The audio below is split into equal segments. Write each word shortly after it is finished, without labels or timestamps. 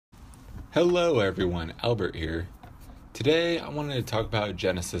Hello everyone, Albert here. Today I wanted to talk about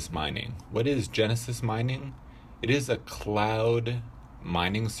Genesis mining. What is Genesis mining? It is a cloud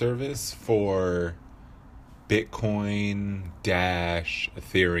mining service for Bitcoin, Dash,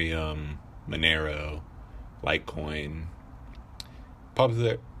 Ethereum, Monero, Litecoin,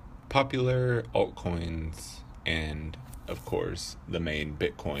 popular altcoins, and of course the main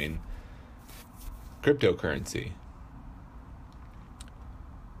Bitcoin cryptocurrency.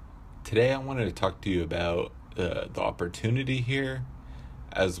 Today I wanted to talk to you about the opportunity here,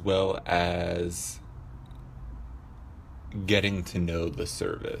 as well as getting to know the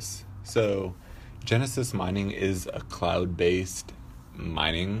service. So Genesis mining is a cloud-based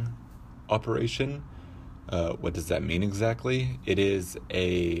mining operation. What does that mean exactly? It is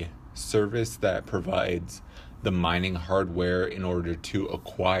a service that provides the mining hardware in order to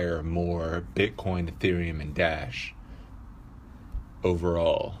acquire more Bitcoin, Ethereum, and Dash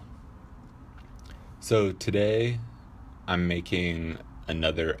overall. So today I'm making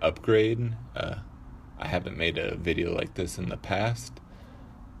another upgrade. I haven't made a video like this in the past,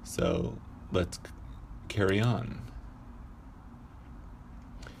 so let's carry on.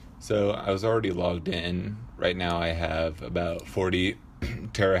 So I was already logged in. Right now I have about 40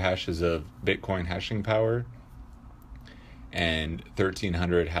 terahashes of Bitcoin hashing power and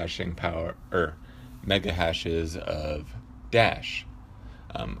 1300 hashing power or mega hashes of Dash.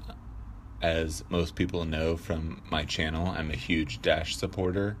 As most people know from my channel, I'm a huge Dash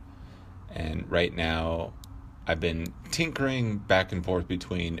supporter, and right now I've been tinkering back and forth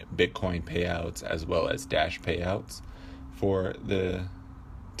between Bitcoin payouts as well as Dash payouts for the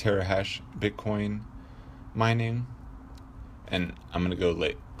terahash Bitcoin mining, and I'm gonna go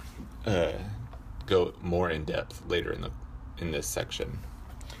more in depth later in this section.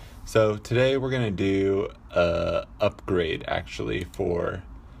 So today we're gonna do a upgrade actually for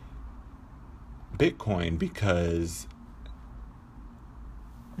Bitcoin, because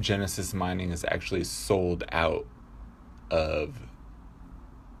Genesis mining is actually sold out of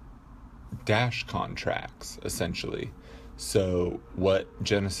Dash contracts, essentially. So what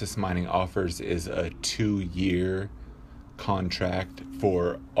Genesis mining offers is a 2-year contract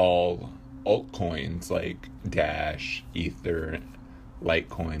for all altcoins like Dash, Ether,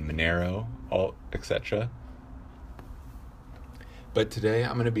 Litecoin, Monero, etc. But today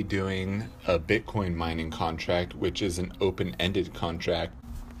I'm going to be doing a Bitcoin mining contract, which is an open-ended contract.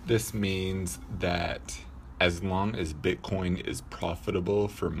 This means that as long as Bitcoin is profitable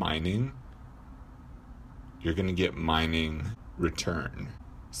for mining, you're going to get mining return.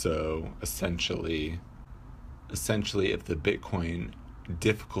 So essentially, if the Bitcoin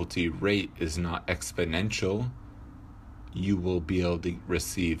difficulty rate is not exponential, you will be able to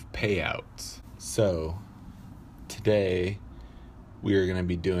receive payouts. So today we are going to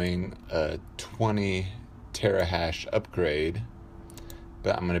be doing a 20 terahash upgrade,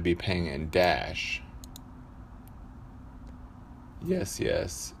 but I'm going to be paying in Dash.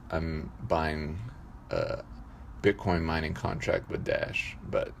 Yes, I'm buying a Bitcoin mining contract with Dash,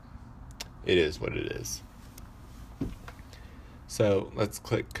 but it is what it is. So let's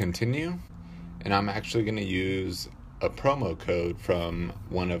click continue, and I'm actually going to use a promo code from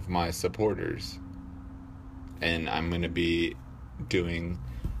one of my supporters, and I'm going to be doing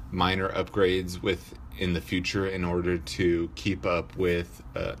minor upgrades in the future in order to keep up with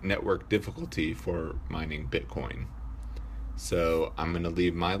network difficulty for mining Bitcoin. So I'm going to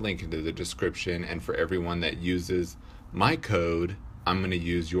leave my link into the description, and for everyone that uses my code, I'm going to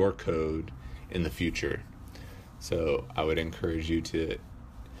use your code in the future. So I would encourage you to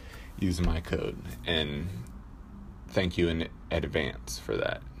use my code, and thank you in advance for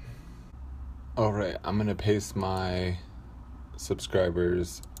that. Alright, I'm going to paste my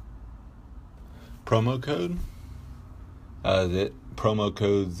subscribers promo code. The promo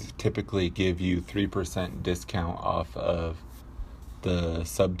codes typically give you 3% discount off of the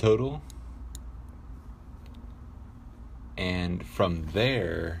subtotal, and from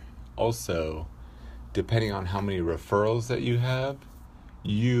there also, depending on how many referrals that you have,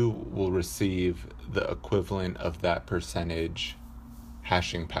 you will receive the equivalent of that percentage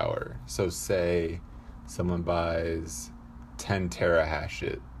hashing power. So say someone buys 10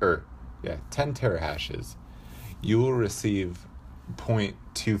 terahashes, you will receive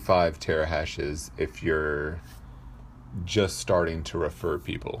 0.25 terahashes if you're just starting to refer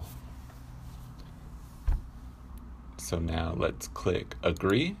people. So now let's click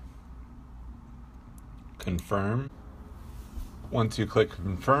agree, confirm. Once you click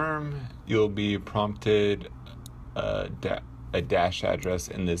confirm, you'll be prompted a Dash address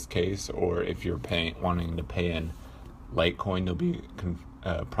in this case, or if you're wanting to pay in Litecoin, you'll be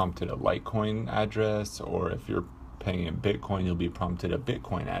prompted a Litecoin address, or if you're paying in Bitcoin, you'll be prompted a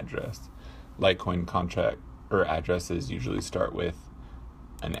Bitcoin address. Litecoin contract or addresses usually start with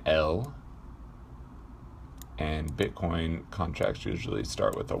an L, and Bitcoin contracts usually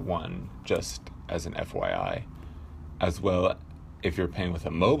start with a 1, just as an FYI. As well, if you're paying with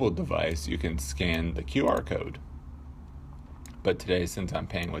a mobile device, you can scan the QR code. But today, since I'm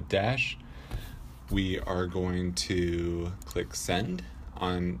paying with Dash, we are going to click send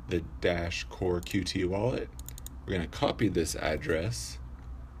on the Dash Core Qt wallet. We're going to copy this address,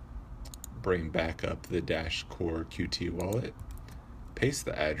 bring back up the Dash Core Qt wallet, paste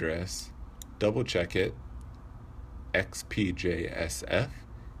the address, double check it, XPJSF,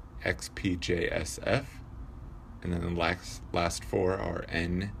 XPJSF, and then the last four are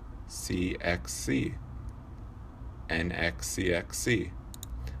NCXC, NXCXC.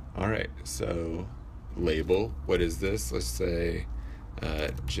 All right, so label, what is this? Let's say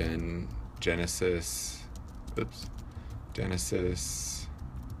Genesis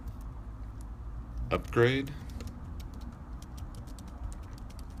upgrade,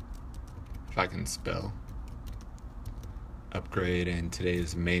 if I can spell upgrade, and today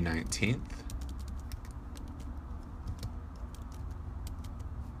is May 19th.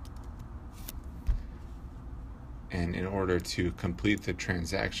 And in order to complete the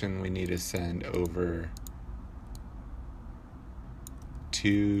transaction, we need to send over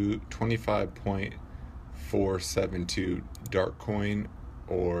to 25.472 Darkcoin,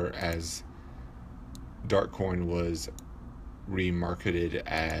 or as Darkcoin was remarketed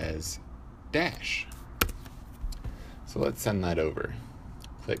as Dash. So let's send that over.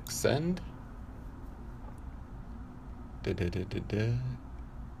 Click send.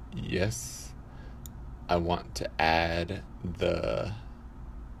 Yes. I want to add the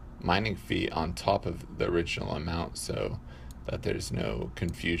mining fee on top of the original amount so that there's no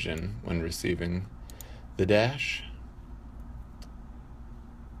confusion when receiving the Dash.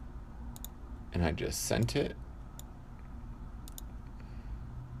 And I just sent it.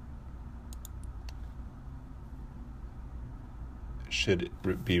 Should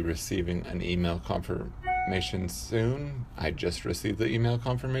be receiving an email confirmation soon. I just received the email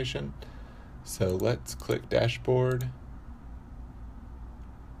confirmation. So let's click dashboard.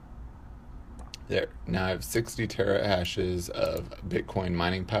 There, now I have 60 terahashes of Bitcoin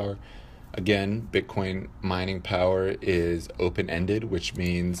mining power. Again, Bitcoin mining power is open-ended, which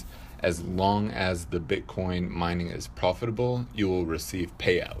means as long as the Bitcoin mining is profitable, you will receive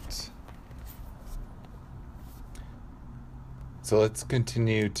payouts. So let's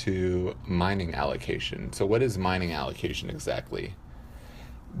continue to mining allocation. So what is mining allocation exactly?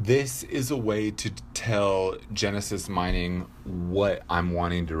 This is a way to tell Genesis Mining what I'm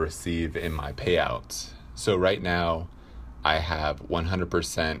wanting to receive in my payouts. So right now, I have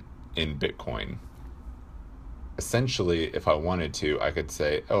 100% in Bitcoin. Essentially, if I wanted to, I could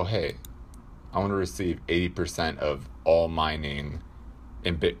say, oh, hey, I want to receive 80% of all mining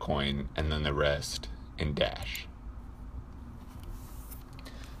in Bitcoin and then the rest in Dash.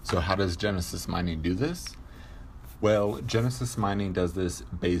 So how does Genesis Mining do this? Well, Genesis Mining does this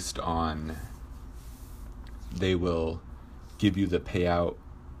based on, they will give you the payout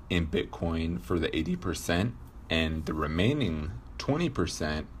in Bitcoin for the 80%, and the remaining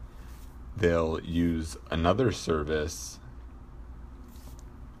 20%, they'll use another service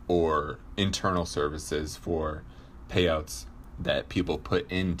or internal services for payouts that people put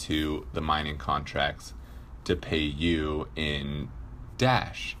into the mining contracts to pay you in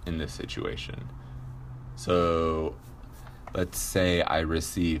Dash in this situation. So let's say I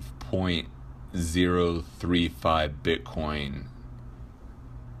receive 0.035 Bitcoin.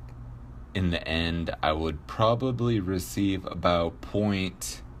 In the end, I would probably receive about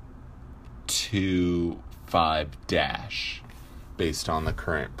 0.25 Dash based on the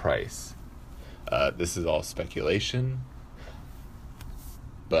current price. This is all speculation,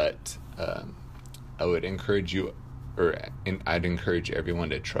 but I would encourage you, I'd encourage everyone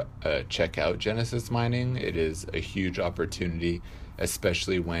to check out Genesis Mining. It is a huge opportunity,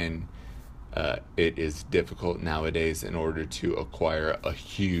 especially when it is difficult nowadays in order to acquire a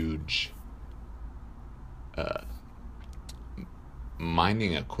huge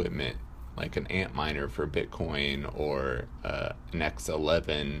mining equipment like an Ant miner for Bitcoin or an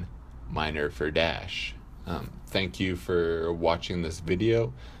X11 miner for Dash. Thank you for watching this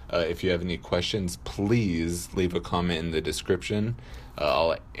video. If you have any questions, please leave a comment in the description.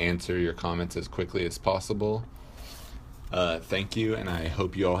 I'll answer your comments as quickly as possible. Thank you, and I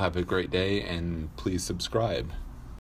hope you all have a great day, and please subscribe.